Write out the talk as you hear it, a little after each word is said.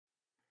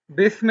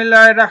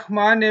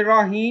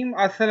Bismillahirrahmanirrahim.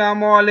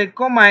 Assalamu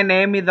alaikum. My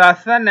name is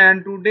Hassan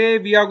and today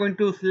we are going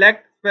to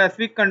select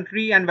specific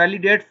country and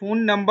validate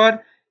phone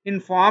number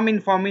in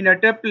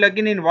Forminator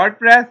plugin in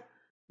WordPress.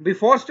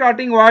 Before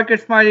starting work,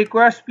 it's my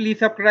request, please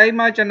subscribe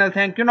my channel.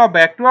 Thank you. Now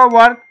back to our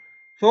work.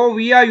 So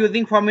we are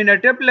using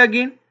Forminator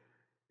plugin.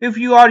 If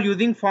you are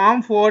using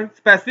form for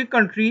specific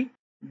country,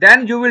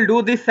 then you will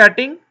do this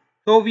setting.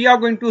 So we are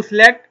going to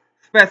select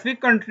specific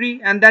country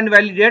and then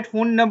validate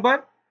phone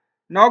number.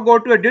 Now go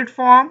to edit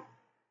form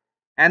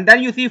and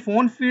then you see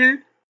phone field.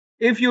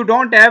 If you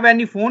don't have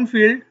any phone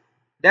field,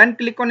 then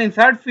click on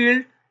insert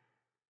field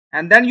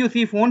and then you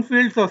see phone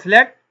field, so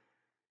select.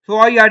 So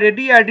I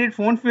already added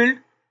phone field.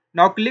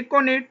 Now click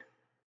on it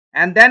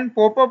and then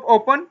pop-up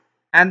open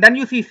and then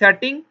you see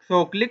setting,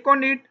 so click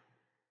on it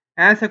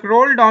and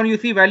scroll down, you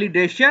see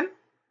validation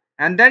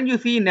and then you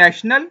see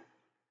national.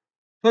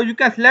 So you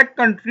can select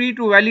country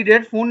to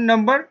validate phone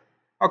number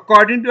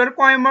according to your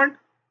requirement.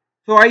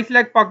 So I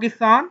select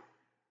Pakistan,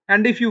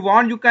 and if you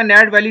want you can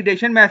add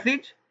validation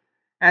message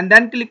and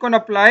then click on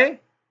apply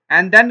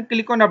and then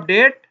click on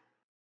update.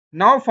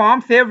 Now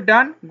form save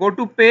done. Go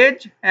to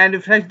page and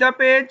refresh the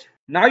page.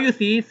 Now you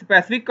see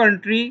specific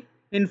country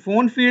in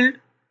phone field.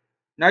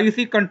 Now you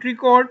see country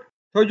code,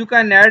 so you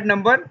can add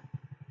number.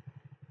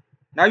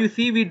 Now you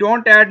see we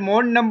don't add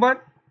more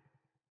number.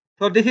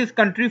 So this is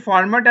country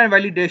format and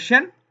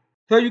validation.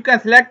 So you can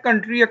select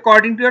country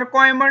according to your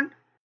requirement.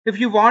 If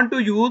you want to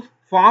use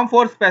form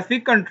for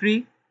specific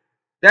country,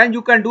 then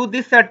you can do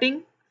this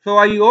setting. So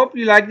I hope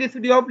you like this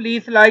video.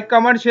 Please like,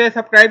 comment, share,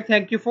 subscribe.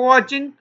 Thank you for watching.